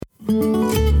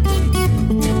Welcome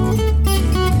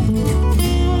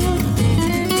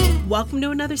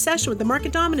to another session with the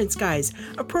Market Dominance Guys,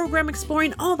 a program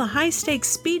exploring all the high-stakes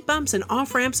speed bumps and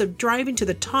off-ramps of driving to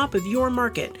the top of your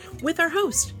market, with our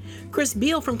host, Chris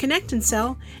Beall from Connect and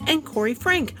Sell, and Corey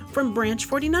Frank from Branch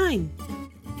 49.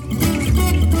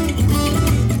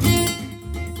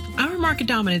 Our Market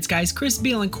Dominance Guys, Chris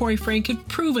Beall and Corey Frank, have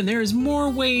proven there is more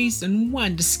ways than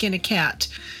one to skin a cat.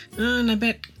 And I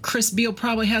bet Chris Beall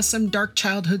probably has some dark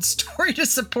childhood story to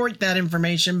support that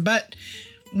information, but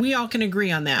we all can agree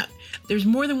on that. There's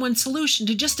more than one solution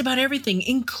to just about everything,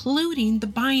 including the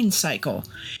buying cycle.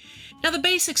 Now, the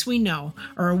basics we know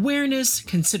are awareness,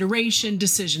 consideration,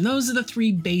 decision. Those are the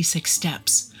three basic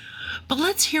steps. But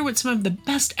let's hear what some of the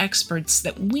best experts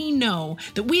that we know,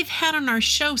 that we've had on our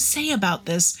show, say about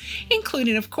this,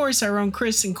 including, of course, our own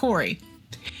Chris and Corey.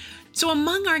 So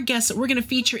among our guests that we're going to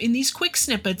feature in these quick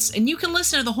snippets, and you can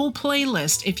listen to the whole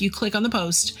playlist if you click on the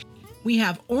post, we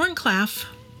have Oren Klaff,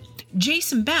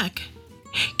 Jason Beck,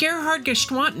 Gerhard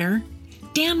Gestwantner,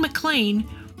 Dan McLean,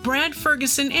 Brad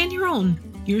Ferguson, and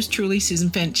yours truly, Susan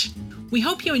Finch. We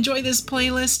hope you enjoy this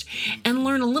playlist and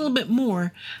learn a little bit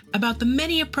more about the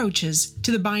many approaches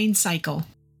to the buying cycle.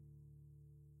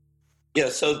 Yeah,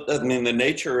 so the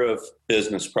nature of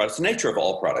business products, the nature of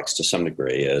all products to some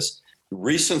degree is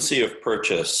recency of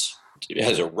purchase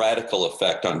has a radical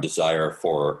effect on desire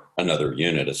for another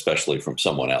unit, especially from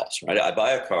someone else, right? I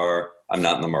buy a car, I'm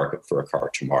not in the market for a car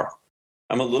tomorrow.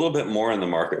 I'm a little bit more in the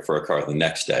market for a car the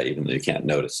next day, even though you can't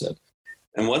notice it.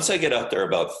 And once I get out there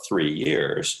about 3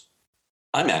 years,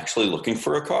 I'm actually looking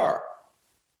for a car,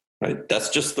 right? That's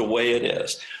just the way it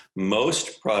is.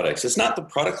 Most products, it's not the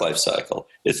product life cycle,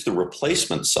 it's the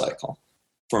replacement cycle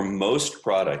for most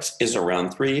products is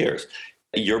around 3 years.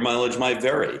 Your mileage might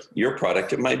vary. Your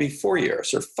product, it might be 4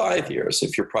 years or 5 years.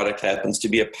 If your product happens to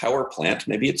be a power plant,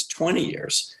 maybe it's 20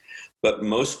 years. But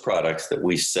most products that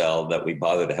we sell, that we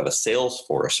bother to have a sales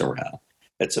force around,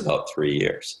 it's about 3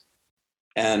 years.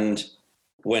 And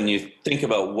when you think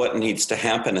about what needs to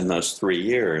happen in those 3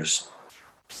 years,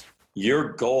 your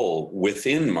goal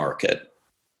within market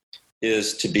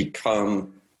is to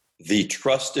become the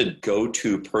trusted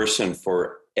go-to person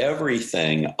for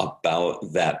everything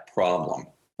about that problem.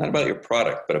 Not about your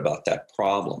product, but about that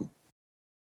problem.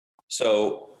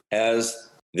 So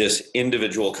as this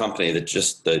individual company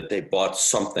that they bought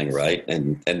something, right?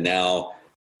 And now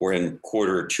we're in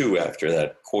quarter 2 after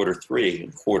that, quarter 3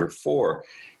 and quarter 4.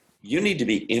 You need to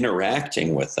be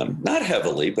interacting with them, not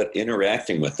heavily, but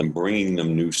interacting with them, bringing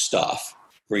them new stuff,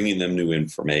 bringing them new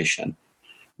information,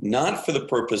 not for the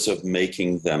purpose of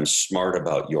making them smart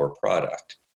about your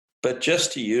product, but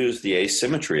just to use the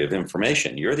asymmetry of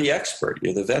information. You're the expert,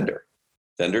 you're the vendor.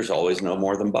 Vendors always know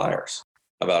more than buyers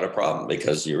about a problem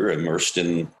because you're immersed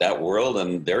in that world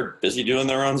and they're busy doing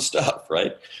their own stuff,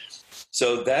 right?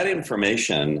 So that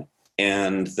information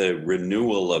and the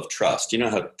renewal of trust, you know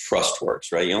how trust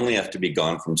works, right? You only have to be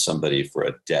gone from somebody for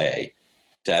a day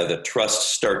to have the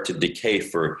trust start to decay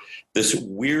for this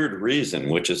weird reason,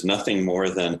 which is nothing more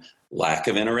than lack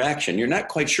of interaction. You're not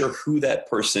quite sure who that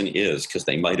person is because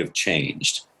they might have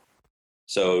changed.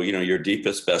 So, your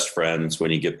deepest best friends, when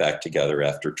you get back together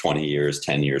after 20 years,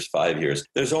 10 years, 5 years,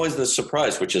 there's always this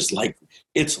surprise, which is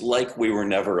it's like we were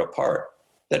never apart.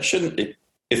 That shouldn't,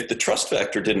 if the trust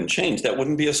factor didn't change, that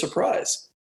wouldn't be a surprise.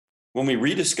 When we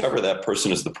rediscover that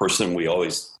person as the person we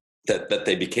always, that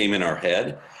they became in our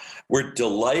head, we're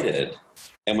delighted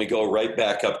and we go right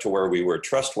back up to where we were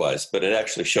trust-wise, but it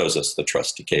actually shows us the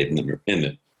trust decayed in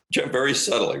the very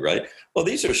subtly, right? Well,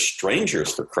 these are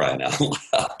strangers, for crying out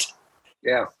loud.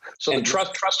 Yeah. So the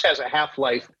trust has a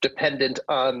half-life dependent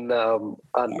on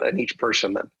each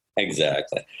person then.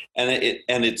 Exactly.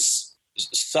 And it's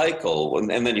cycle, and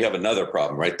then you have another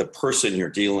problem, right? The person you're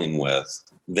dealing with,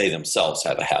 they themselves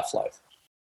have a half-life.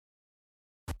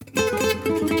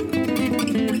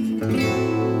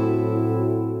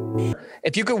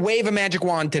 If you could wave a magic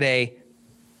wand today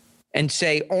and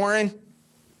say, Oren,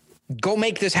 go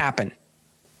make this happen,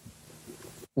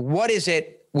 what is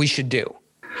it we should do?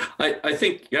 I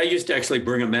think I used to actually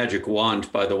bring a magic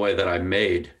wand, by the way, that I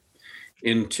made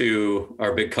into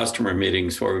our big customer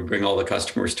meetings where we bring all the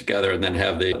customers together and then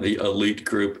have the elite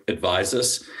group advise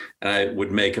us. And I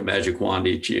would make a magic wand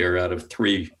each year out of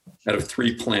three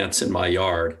plants in my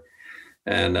yard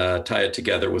and tie it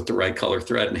together with the right color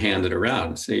thread and hand it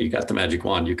around. So you got the magic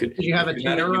wand. Did you have a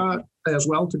tiara as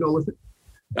well to go with it?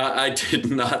 I did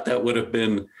not. That would have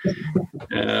been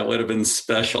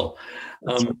special.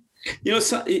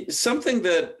 Something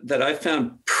that I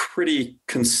found pretty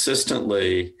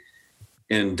consistently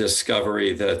in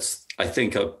discovery that's, I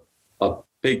think, a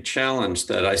big challenge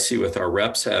that I see with our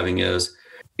reps having is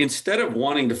instead of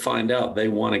wanting to find out, they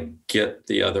want to get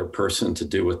the other person to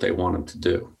do what they want them to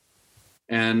do.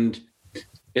 And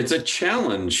it's a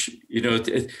challenge.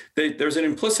 There's an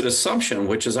implicit assumption,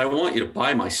 which is I want you to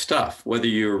buy my stuff, whether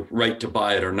you're right to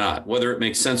buy it or not, whether it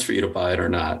makes sense for you to buy it or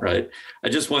not, right? I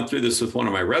just went through this with one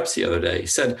of my reps the other day. He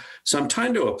said, so I'm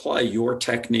trying to apply your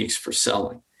techniques for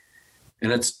selling.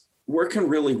 And it's working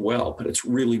really well, but it's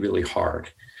really, really hard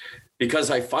because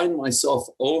I find myself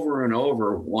over and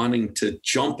over wanting to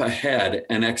jump ahead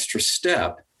an extra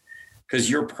step because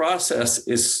your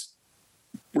process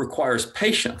requires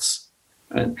patience.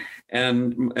 And I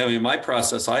mean, my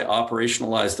process, I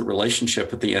operationalize the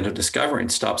relationship at the end of discovery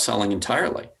and stop selling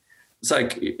entirely. It's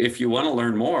like, if you want to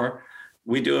learn more,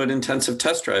 we do an intensive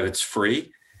test drive. It's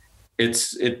free.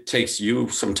 It takes you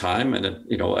some time and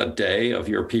a day of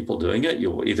your people doing it.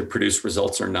 You'll either produce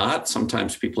results or not.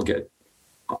 Sometimes people get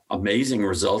amazing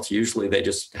results. Usually they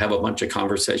just have a bunch of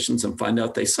conversations and find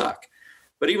out they suck.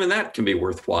 But even that can be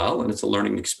worthwhile, and it's a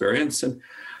learning experience. And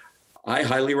I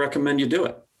highly recommend you do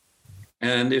it.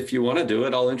 And if you want to do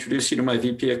it, I'll introduce you to my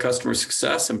VP of Customer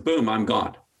Success, and boom, I'm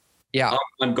gone. Yeah.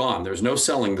 I'm gone. There's no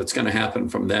selling that's going to happen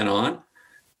from then on,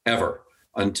 ever,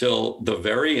 until the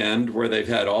very end where they've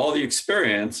had all the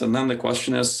experience. And then the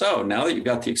question is, so now that you've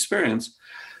got the experience,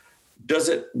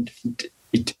 do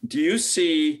you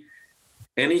see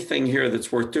anything here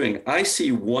that's worth doing? I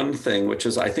see one thing, which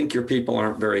is I think your people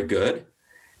aren't very good.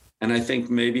 And I think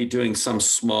maybe doing some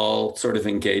small sort of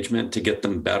engagement to get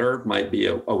them better might be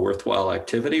a worthwhile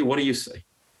activity. What do you say?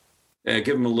 Give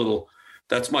them a little,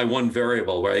 that's my one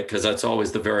variable, right? Because that's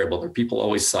always the variable. Their people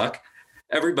always suck.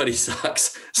 Everybody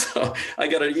sucks. So I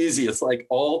got it easy. It's like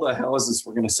all the houses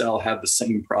we're going to sell have the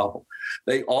same problem.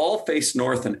 They all face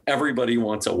north and everybody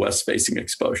wants a west-facing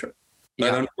exposure.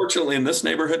 But unfortunately in this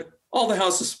neighborhood, all the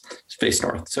houses face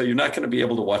north. So you're not going to be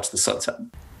able to watch the sunset.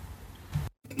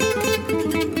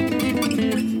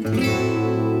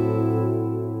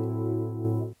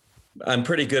 I'm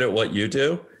pretty good at what you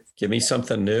do. Give me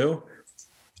something new.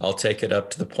 I'll take it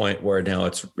up to the point where now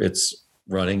it's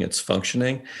running, it's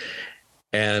functioning.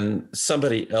 And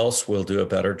somebody else will do a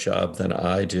better job than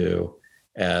I do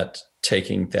at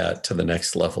taking that to the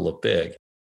next level of big.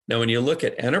 Now, when you look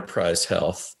at enterprise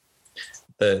health,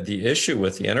 the issue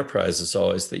with the enterprise is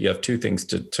always that you have two things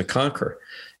to conquer.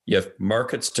 You have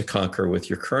markets to conquer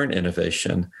with your current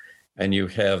innovation, and you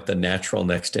have the natural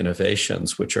next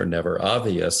innovations, which are never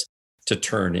obvious, to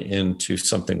turn into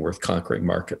something worth conquering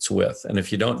markets with. And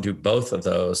if you don't do both of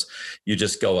those, you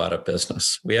just go out of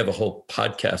business. We have a whole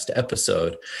podcast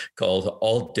episode called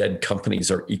All Dead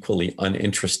Companies Are Equally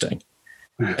Uninteresting.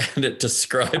 And it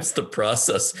describes the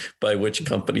process by which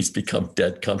companies become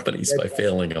dead companies by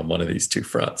failing on one of these two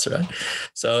fronts, right?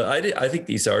 So I think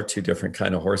these are two different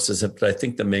kind of horses. But I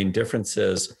think the main difference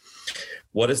is,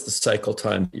 what is the cycle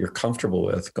time that you're comfortable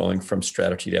with going from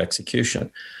strategy to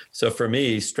execution? So for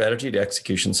me, strategy to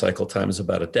execution cycle time is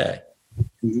about a day,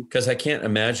 because I can't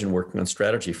imagine working on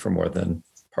strategy for more than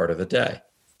part of a day.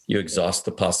 You exhaust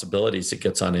the possibilities. It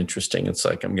gets uninteresting. It's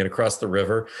like, I'm going to cross the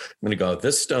river. I'm going to go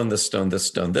this stone, this stone, this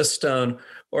stone, this stone,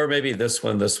 or maybe this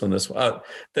one, this one, this one. Oh,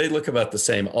 they look about the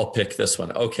same. I'll pick this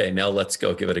one. Okay, now let's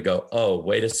go give it a go. Oh,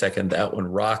 wait a second. That one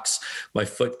rocks. My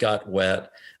foot got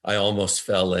wet. I almost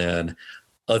fell in.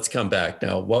 Let's come back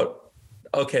now. What?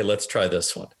 Okay, let's try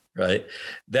this one, right?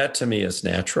 That to me is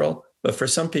natural, but for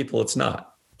some people it's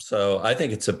not. So I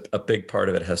think it's a big part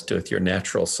of it has to do with your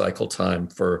natural cycle time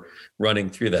for running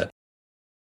through that.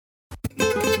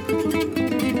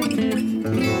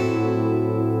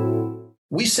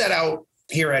 We set out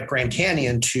here at Grand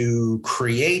Canyon to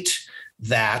create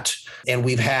that, and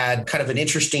we've had kind of an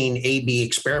interesting A/B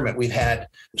experiment. We've had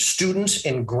students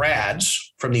and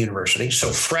grads from the university, so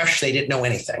fresh, they didn't know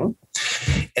anything.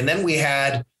 And then we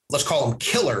had, let's call them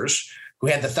killers, who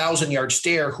had the 1,000-yard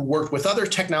stare, who worked with other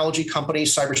technology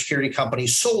companies, cybersecurity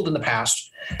companies, sold in the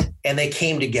past, and they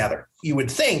came together. You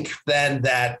would think then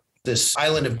that this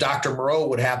island of Dr. Moreau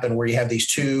would happen, where you have these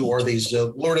two, or these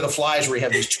Lord of the Flies, where you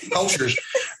have these two cultures,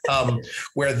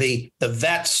 where the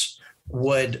vets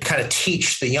would kind of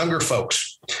teach the younger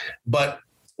folks. But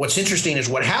what's interesting is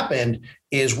what happened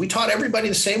is we taught everybody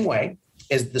the same way.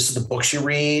 This is the books you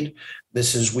read. We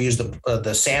use the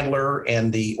Sandler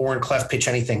and the Oren Clef Pitch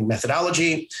Anything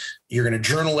methodology. You're going to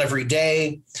journal every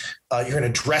day. You're going to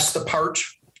dress the part.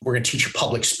 We're going to teach you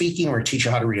public speaking. We're going to teach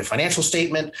you how to read a financial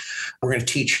statement. We're going to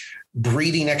teach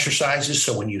breathing exercises.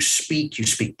 So when you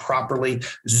speak properly,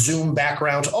 Zoom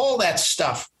backgrounds, all that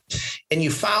stuff. And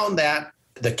you found that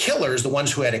the killers, the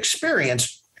ones who had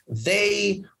experience,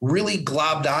 they really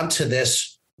globbed onto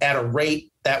this at a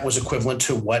rate that was equivalent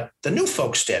to what the new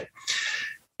folks did.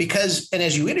 Because, and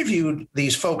as you interviewed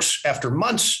these folks after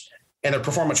months and their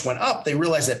performance went up, they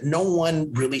realized that no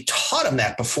one really taught them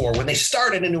that before. When they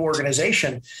started a new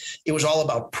organization, it was all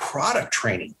about product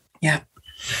training. Yeah.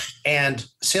 And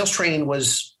sales training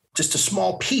was just a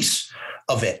small piece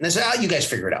of it. And they said, you guys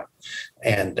figure it out.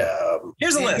 And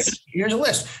here's a list. Here's a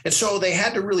list. And so they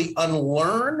had to really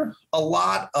unlearn a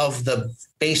lot of the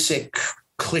basic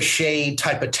cliche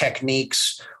type of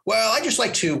techniques. Well, I just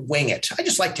like to wing it. I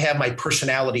just like to have my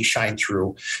personality shine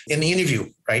through in the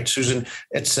interview, right, Susan?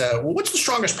 It's what's the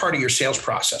strongest part of your sales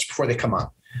process before they come on,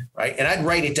 right? And I'd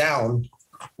write it down: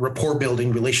 rapport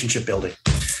building, relationship building.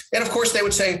 And of course, they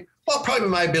would say, well, probably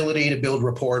my ability to build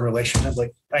rapport and relationship.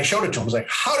 Like, I showed it to them. I was like,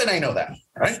 how did I know that?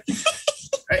 Right?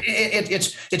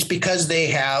 It's because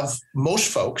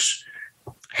most folks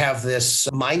have this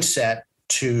mindset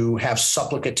to have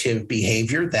supplicative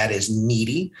behavior that is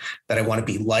needy, that I want to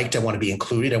be liked, I want to be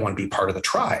included, I want to be part of the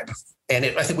tribe. And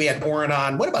I think we had Oren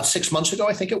on, what, about 6 months ago,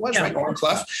 I think it was, right? Oren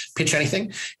Clough, Pitch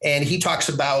Anything. And he talks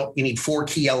about you need 4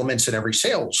 key elements in every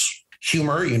sales.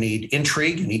 Humor, you need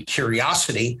intrigue, you need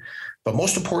curiosity, but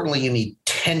most importantly, you need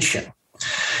tension.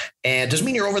 And it doesn't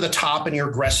mean you're over the top and you're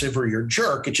aggressive or you're a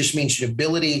jerk. It just means your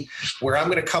ability where I'm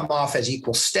going to come off as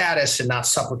equal status and not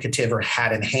supplicative or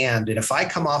hat in hand. And if I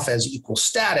come off as equal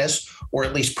status, or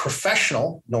at least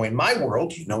professional, knowing my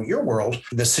world, you know your world,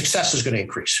 the success is going to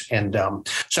increase. And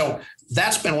so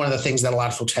that's been one of the things that a lot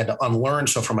of folks had to unlearn.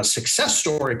 So from a success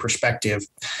story perspective,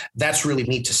 that's really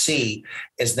neat to see,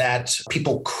 is that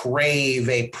people crave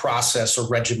a process, a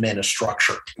regimen, a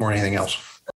structure more than anything else.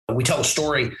 We tell a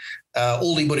story,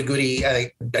 oldie but a goodie.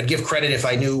 I'd give credit if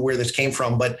I knew where this came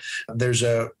from, but there's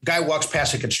a guy walks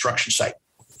past a construction site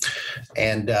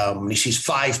and he sees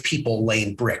 5 people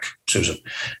laying brick, Susan.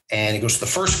 And he goes to the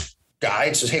first guy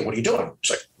and says, hey, what are you doing?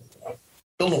 He's like,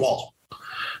 building a wall.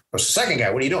 Goes to the second guy,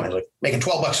 what are you doing? He's like, making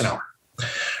 $12 an hour.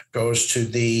 Goes to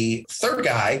the third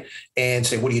guy and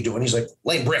say, what are you doing? He's like,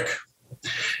 laying brick.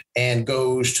 And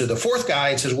goes to the fourth guy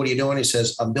and says, what are you doing? He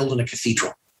says, I'm building a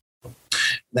cathedral.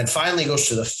 Then finally goes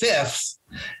to the fifth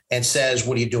and says,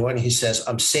 what are you doing? He says,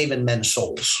 I'm saving men's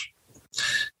souls.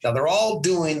 Now they're all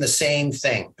doing the same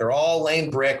thing. They're all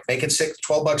laying brick, making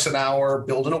 $12 an hour,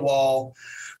 building a wall.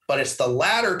 But it's the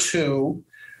latter two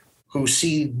who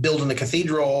see building the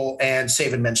cathedral and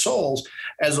saving men's souls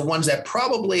as the ones that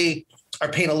probably are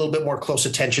paying a little bit more close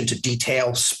attention to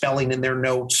detail, spelling in their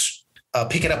notes,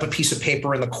 picking up a piece of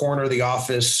paper in the corner of the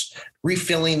office,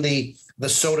 refilling the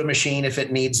soda machine if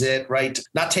it needs it, right?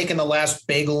 Not taking the last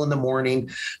bagel in the morning.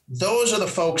 Those are the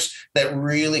folks that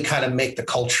really kind of make the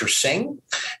culture sing.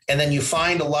 And then you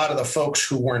find a lot of the folks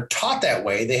who weren't taught that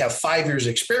way. They have 5 years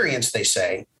experience, they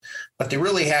say, but they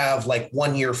really have like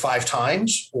 1 year 5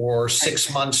 times or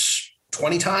 6 months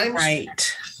 20 times.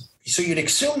 Right. So you'd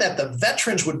assume that the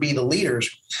veterans would be the leaders,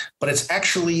 but it's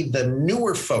actually the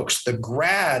newer folks, the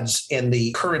grads and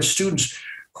the current students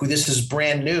who this is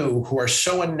brand new, who are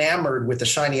so enamored with the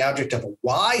shiny object of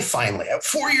why finally, I have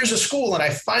 4 years of school and I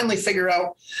finally figure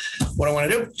out what I want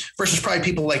to do, versus probably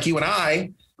people like you and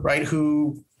I, right,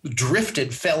 who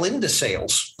fell into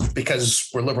sales because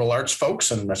we're liberal arts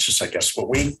folks. And that's just, I guess, what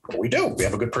we do. We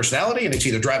have a good personality and it's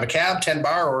either drive a cab, 10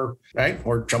 bar,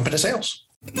 or jump into sales.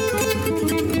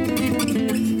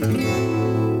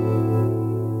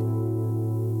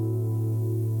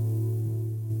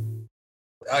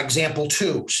 Example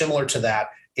 2, similar to that,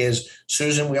 is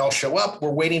Susan, we all show up.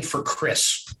 We're waiting for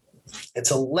Chris. It's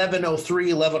 11:03,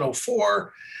 11:04.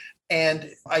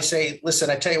 And I say, listen,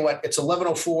 I tell you what, it's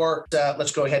 11:04.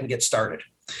 Let's go ahead and get started.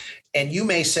 And you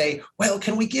may say, well,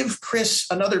 can we give Chris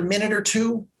another minute or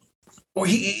two? Or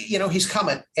he's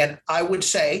coming. And I would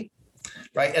say,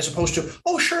 right, as opposed to,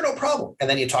 oh, sure, no problem. And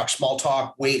then you talk small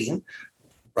talk, waiting.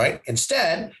 Right.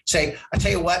 Instead, say, I tell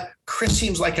you what, Chris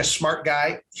seems like a smart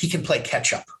guy. He can play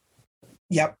catch up.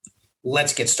 Yep.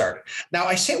 Let's get started. Now,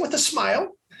 I say it with a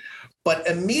smile, but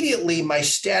immediately my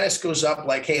status goes up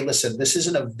like, hey, listen, this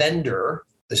isn't a vendor.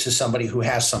 This is somebody who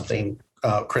has something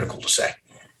critical to say.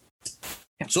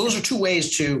 So those are 2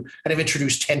 ways to kind of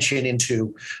introduce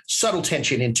subtle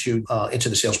tension into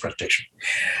the sales presentation.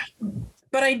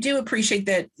 But I do appreciate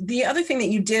that. The other thing that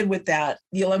you did with the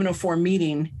 11:04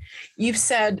 meeting, you've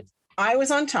said, I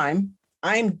was on time.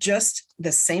 I'm just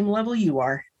the same level you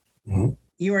are. Mm-hmm.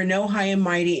 You are no high and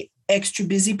mighty, extra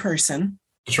busy person.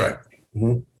 That's right.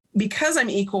 Mm-hmm. Because I'm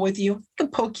equal with you, I can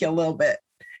poke you a little bit.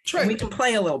 That's right. We can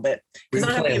play a little bit. Because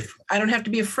I don't have to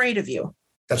be afraid of you.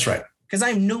 That's right. Because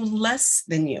I'm no less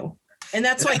than you. And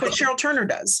that's like what Cheryl Turner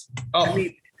does. Oh,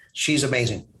 she's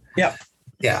amazing. Yep.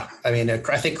 Yeah, I mean,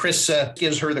 I think Chris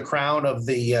gives her the crown of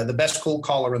the best cold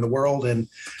caller in the world, and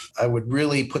I would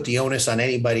really put the onus on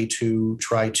anybody to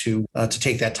try to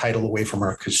take that title away from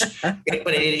her, because,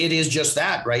 but it is just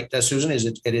that, right, Susan?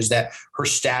 It is that her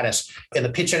status in the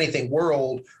Pitch Anything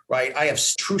world, right? I have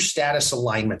true status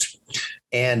alignment,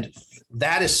 and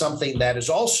that is something that is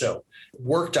also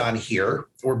worked on here.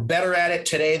 We're better at it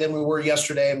today than we were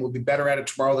yesterday, and we'll be better at it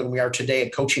tomorrow than we are today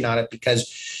at coaching on it,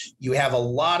 because you have a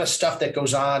lot of stuff that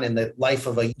goes on in the life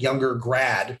of a younger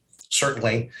grad,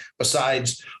 certainly,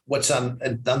 besides what's on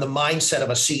the mindset of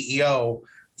a CEO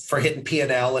for hitting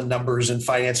P&L and numbers and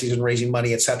finances and raising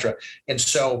money, et cetera. And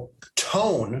so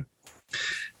tone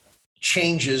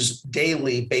changes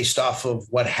daily based off of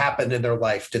what happened in their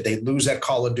life. Did they lose at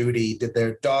Call of Duty? Did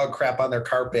their dog crap on their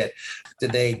carpet?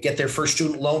 Did they get their first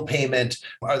student loan payment?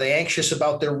 Are they anxious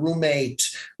about their roommate?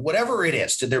 Whatever it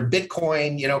is, did their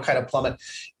Bitcoin, kind of plummet?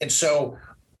 And so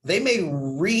they may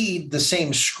read the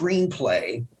same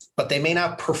screenplay, but they may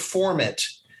not perform it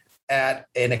at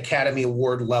an Academy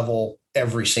Award level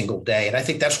every single day. And I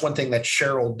think that's one thing that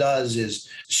Cheryl does, is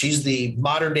she's the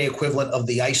modern day equivalent of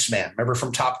the Iceman. Remember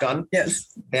from Top Gun?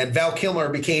 Yes. And Val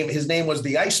Kilmer his name was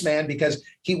the Iceman because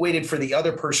he waited for the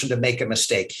other person to make a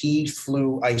mistake. He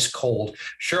flew ice cold.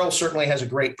 Cheryl certainly has a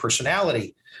great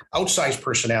personality, outsized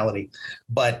personality,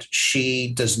 but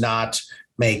she does not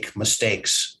make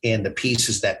mistakes in the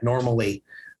pieces that normally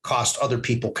cost other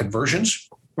people conversions.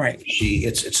 Right.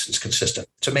 It's consistent.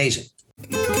 It's amazing.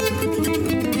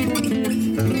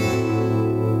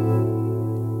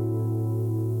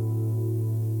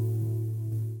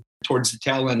 Towards the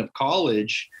tail end of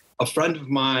college, a friend of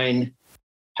mine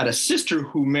had a sister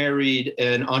who married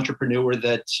an entrepreneur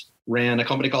that ran a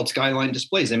company called Skyline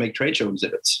Displays. They make trade show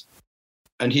exhibits.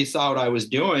 And he saw what I was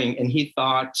doing, and he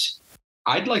thought,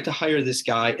 I'd like to hire this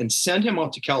guy and send him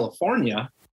out to California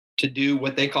to do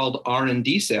what they called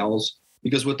R&D sales,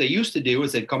 because what they used to do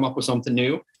is they'd come up with something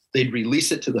new, they'd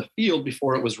release it to the field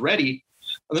before it was ready,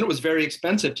 and then it was very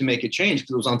expensive to make a change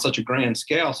because it was on such a grand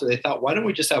scale. So they thought, why don't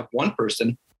we just have one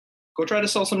person go try to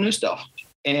sell some new stuff?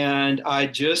 And I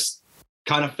just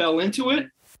kind of fell into it.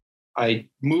 I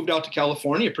moved out to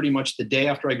California pretty much the day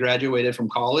after I graduated from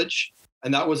college.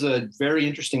 And that was a very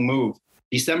interesting move.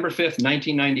 December 5th,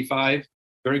 1995,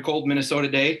 very cold Minnesota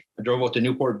day. I drove out to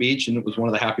Newport Beach, and it was one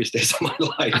of the happiest days of my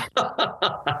life.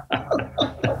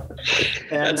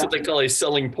 That's what they call a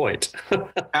selling point.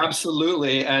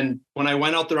 Absolutely. And when I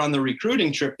went out there on the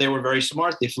recruiting trip, they were very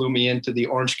smart. They flew me into the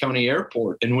Orange County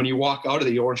Airport. And when you walk out of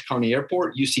the Orange County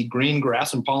Airport, you see green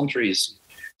grass and palm trees.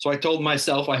 So I told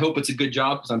myself, I hope it's a good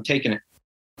job because I'm taking it.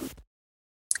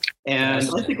 And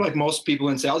I think like most people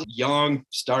in sales, young,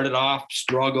 started off,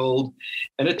 struggled.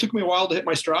 And it took me a while to hit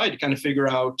my stride to kind of figure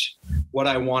out what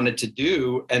I wanted to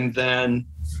do. And then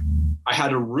I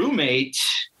had a roommate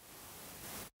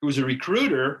who was a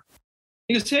recruiter.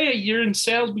 He goes, hey, you're in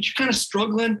sales, but you're kind of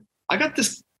struggling. I got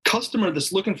this customer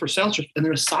that's looking for sales, and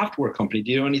they're a software company.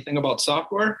 Do you know anything about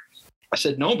software? I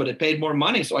said, no, but it paid more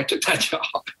money. So I took that job.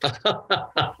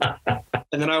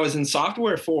 And then I was in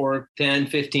software for 10,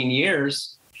 15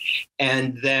 years.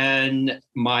 And then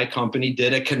my company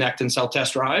did a connect and sell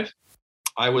test drive.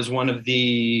 I was one of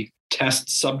the test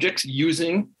subjects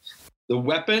using the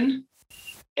weapon.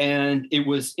 And it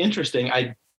was interesting.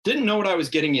 I didn't know what I was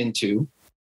getting into.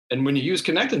 And when you use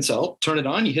connect and sell, turn it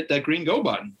on, you hit that green go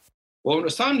button. Well, when it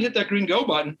was time to hit that green go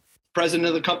button, president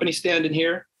of the company standing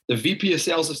here, the VP of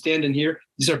sales is standing here.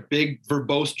 These are big,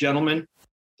 verbose gentlemen.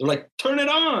 They're like, turn it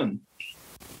on.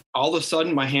 All of a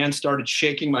sudden, my hand started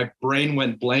shaking. My brain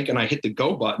went blank, and I hit the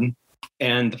go button.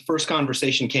 And the first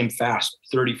conversation came fast,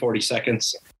 30, 40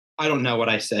 seconds. I don't know what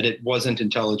I said. It wasn't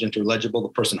intelligent or legible. The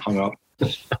person hung up.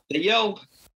 They yelled,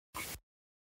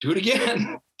 do it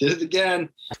again. Did it again.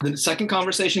 The second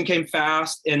conversation came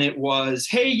fast, and it was,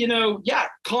 hey,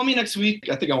 call me next week.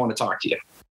 I think I want to talk to you.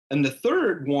 And the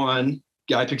third one,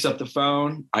 guy picks up the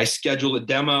phone. I schedule a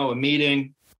demo, a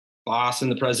meeting. Boss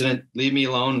and the president leave me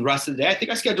alone the rest of the day. I think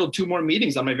I scheduled 2 more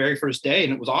meetings on my very first day,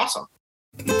 and it was awesome.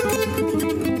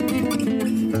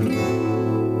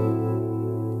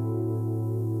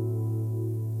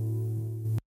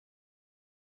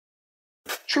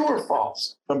 True or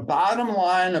false? The bottom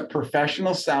line of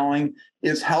professional selling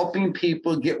is helping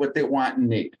people get what they want and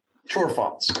need. True or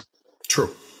false? True.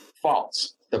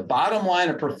 False. The bottom line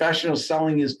of professional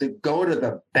selling is to go to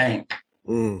the bank.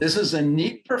 This is a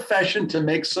neat profession to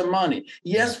make some money.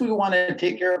 Yes, we want to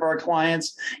take care of our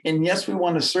clients, and yes, we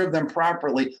want to serve them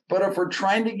properly. But if we're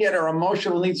trying to get our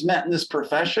emotional needs met in this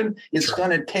profession, it's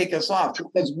going to take us off,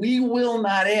 because we will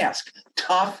not ask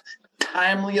tough,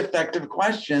 timely, effective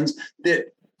questions that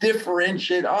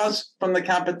differentiate us from the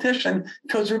competition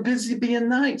because we're busy being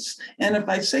nice. And if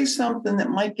I say something that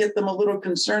might get them a little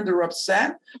concerned or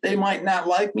upset, they might not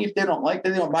like me. If they don't like me,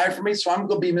 they don't buy from me. So I'm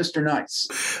going to be Mr. Nice.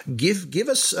 Give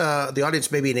us, the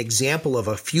audience, maybe an example of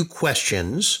a few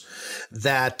questions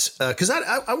that, because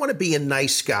I want to be a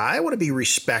nice guy. I want to be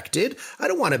respected. I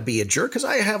don't want to be a jerk because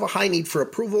I have a high need for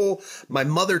approval. My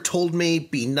mother told me,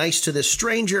 be nice to this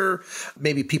stranger.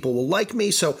 Maybe people will like me.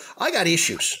 So I got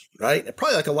issues. Right?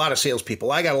 Probably like a lot of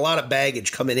salespeople. I got a lot of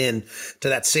baggage coming in to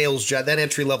that sales job, that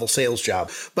entry-level sales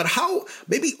job. But how,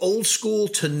 maybe old school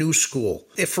to new school?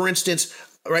 If, for instance,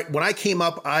 right, when I came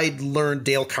up, I learned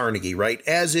Dale Carnegie, right?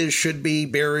 As is, should be,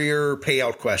 barrier,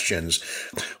 payout questions.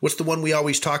 What's the one we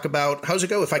always talk about? How's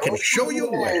it go? If I can show you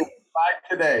a way.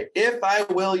 Today, if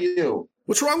I will you.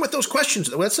 What's wrong with those questions?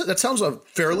 That sounds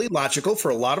fairly logical for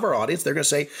a lot of our audience. They're going to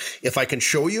say, if I can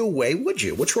show you a way, would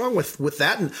you? What's wrong with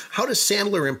that? And how does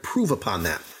Sandler improve upon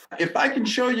that? If I can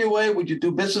show you a way, would you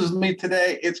do business with me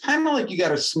today? It's kind of like you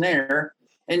got a snare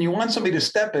and you want somebody to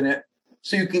step in it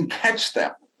so you can catch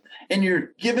them. And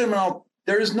you're giving them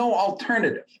there is no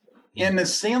alternative. In the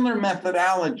Sandler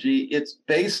methodology, it's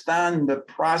based on the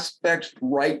prospect's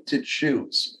right to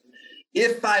choose.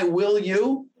 If I will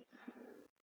you,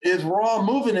 is we're all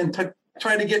moving and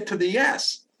try to get to the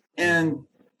yes. And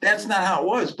that's not how it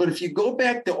was. But if you go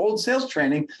back to old sales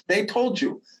training, they told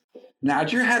you,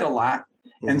 nod your head a lot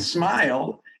and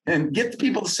smile and get the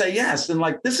people to say yes. And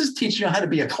like, this is teaching you how to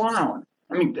be a clown.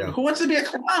 I mean, who wants to be a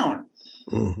clown?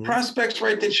 Mm-hmm. Prospects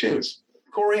right to choose.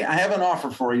 Corey, I have an offer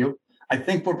for you. I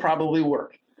think will probably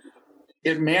work.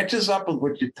 It matches up with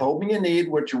what you told me you need,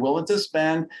 what you're willing to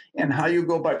spend, and how you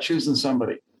go about choosing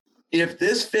somebody. If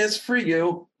this fits for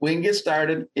you, we can get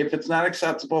started. If it's not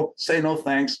acceptable, say no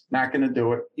thanks, not going to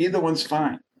do it. Either one's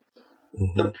fine.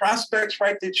 Mm-hmm. The prospect's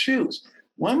right to choose.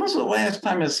 When was the last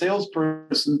time a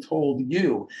salesperson told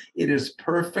you it is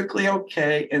perfectly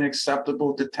okay and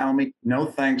acceptable to tell me, no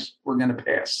thanks, we're going to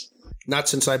pass? Not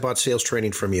since I bought sales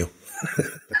training from you.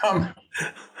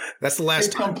 That's the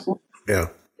last time. Yeah.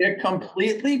 It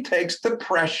completely takes the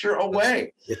pressure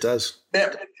away. It does.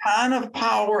 That baton of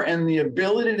power and the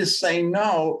ability to say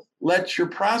no lets your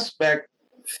prospect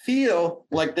feel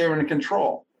like they're in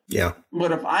control. Yeah.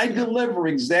 But if I deliver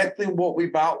exactly what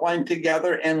we've outlined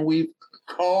together and we've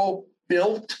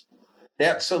co-built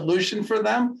that solution for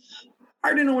them, I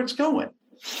already know where it's going.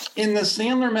 In the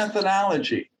Sandler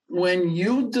methodology, when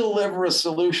you deliver a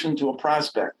solution to a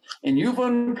prospect and you've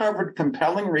uncovered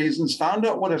compelling reasons, found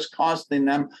out what it's costing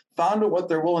them, found out what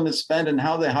they're willing to spend and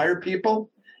how they hire people,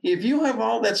 if you have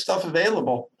all that stuff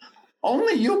available,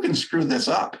 only you can screw this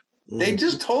up. Mm-hmm. They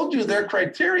just told you their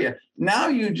criteria. Now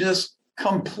you just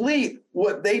complete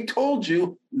what they told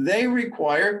you they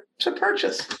require to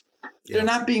purchase. Yeah. They're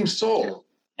not being sold.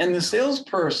 And the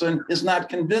salesperson is not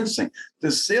convincing.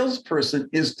 The salesperson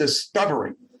is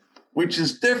discovering, which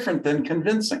is different than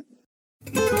convincing.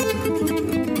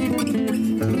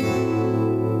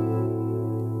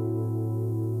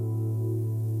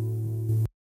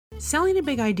 Selling a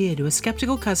big idea to a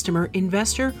skeptical customer,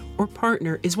 investor, or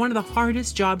partner is one of the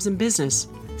hardest jobs in business.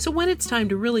 So when it's time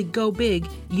to really go big,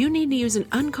 you need to use an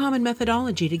uncommon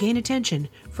methodology to gain attention,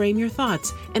 frame your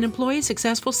thoughts, and employ a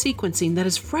successful sequencing that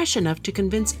is fresh enough to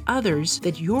convince others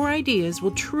that your ideas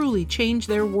will truly change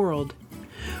their world.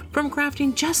 From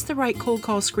crafting just the right cold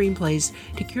call screenplays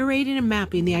to curating and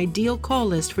mapping the ideal call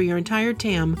list for your entire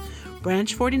TAM,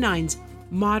 Branch 49's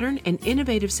modern and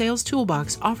innovative sales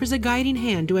toolbox offers a guiding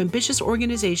hand to ambitious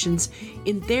organizations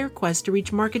in their quest to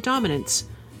reach market dominance.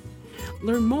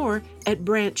 Learn more at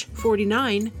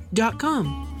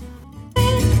branch49.com.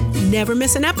 Never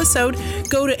miss an episode.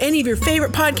 Go to any of your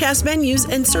favorite podcast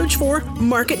venues and search for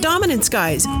Market Dominance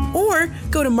Guys, or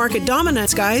go to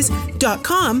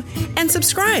marketdominanceguys.com and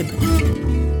subscribe.